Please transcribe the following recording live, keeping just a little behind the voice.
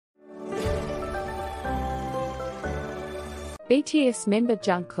BTS member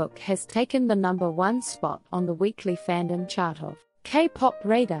Jungkook has taken the #1 spot on the weekly Fandom chart of K-Pop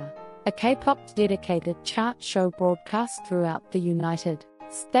Radar, a K-pop dedicated chart show broadcast throughout the United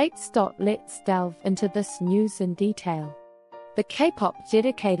States. Let's delve into this news in detail. The K-pop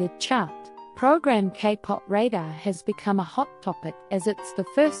dedicated chart program K-Pop Radar has become a hot topic as it's the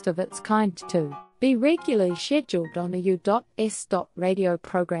first of its kind to be regularly scheduled on a U.S. radio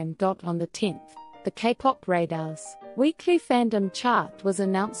program. On the 10th, the K-Pop Radar's weekly Fandom chart was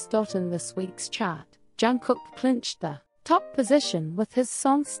announced. In this week's chart, Jungkook clinched the top position with his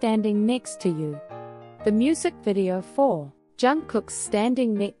song Standing Next to You. The music video for Jungkook's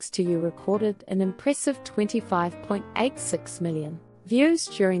Standing Next to You recorded an impressive 25.86 million views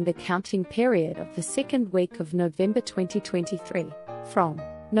during the counting period of the second week of November 2023, from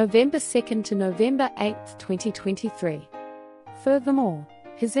November 2nd to November 8th, 2023. Furthermore,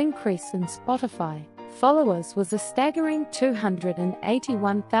 his increase in Spotify followers was a staggering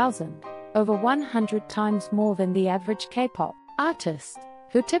 281,000, over 100 times more than the average K-pop artist,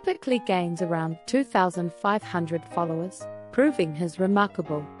 who typically gains around 2,500 followers, proving his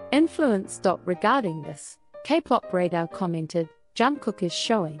remarkable influence. Regarding this, K-Pop Radar commented, "Jungkook is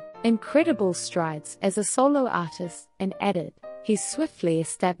showing incredible strides as a solo artist," and added, "He's swiftly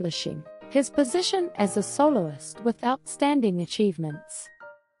establishing his position as a soloist with outstanding achievements."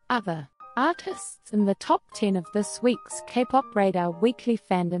 Other artists in the top 10 of this week's K-Pop Radar weekly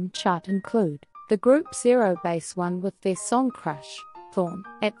Fandom chart include the group Zero Base One with their song Crush, Thorn,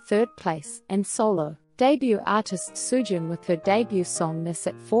 at 3rd place, and solo debut artist Soojin with her debut song Miss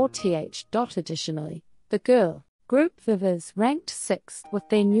at 4th. Additionally, the girl group Vivers ranked 6th with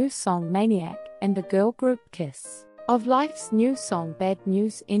their new song Maniac, and the girl group Kiss of Life's new song Bad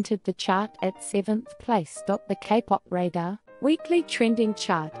News entered the chart at 7th place. The K-Pop Radar weekly trending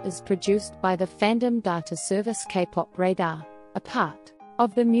chart is produced by the fandom data service K-Pop Radar, a part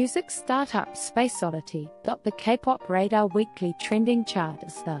of the music startup Space Oddity. The K-Pop Radar weekly trending chart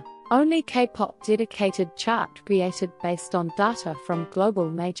is the only K-pop dedicated chart created based on data from global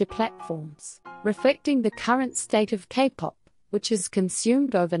major platforms, reflecting the current state of K-pop, which is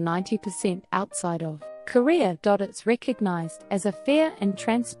consumed over 90% outside of Korea. It's recognized as a fair and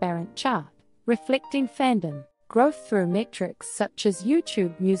transparent chart, reflecting fandom growth through metrics such as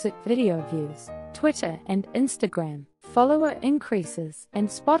YouTube music video views, Twitter and Instagram follower increases, and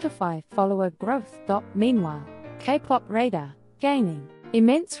Spotify follower growth. Meanwhile, K-Pop Radar, gaining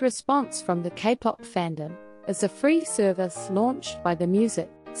immense response from the K-pop fandom, is a free service launched by the music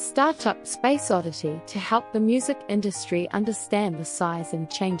startup Space Oddity to help the music industry understand the size and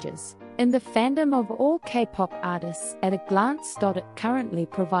changes in the fandom of all K-pop artists at a glance. It currently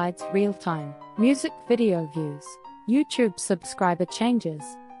provides real-time music video views, YouTube subscriber changes,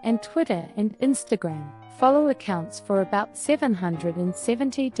 and Twitter and Instagram follow accounts for about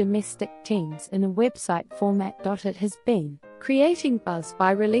 770 domestic teams in a website format. It has been creating buzz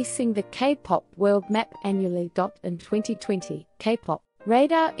by releasing the K-pop world map annually. In 2020, K-pop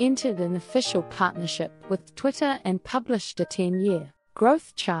Radar entered an official partnership with Twitter and published a 10-year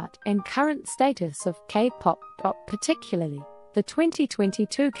growth chart and current status of K-pop. Particularly, the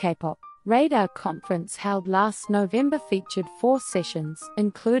 2022 K-pop Radar conference held last November featured 4 sessions,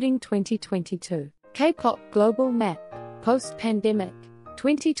 including 2022 K-pop Global Map, Post-Pandemic,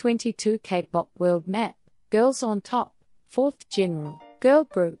 2022 K-pop World Map, Girls on Top, 4th General Girl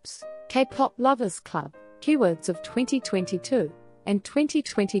Groups, K-pop Lovers Club, Keywords of 2022, and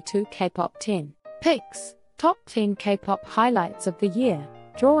 2022 K-pop 10 Picks, Top 10 K-pop Highlights of the Year,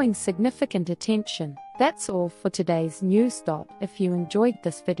 drawing significant attention. That's all for today's news. If you enjoyed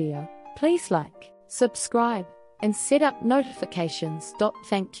this video, please like, subscribe, and set up notifications.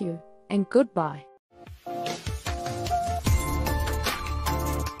 Thank you, and goodbye.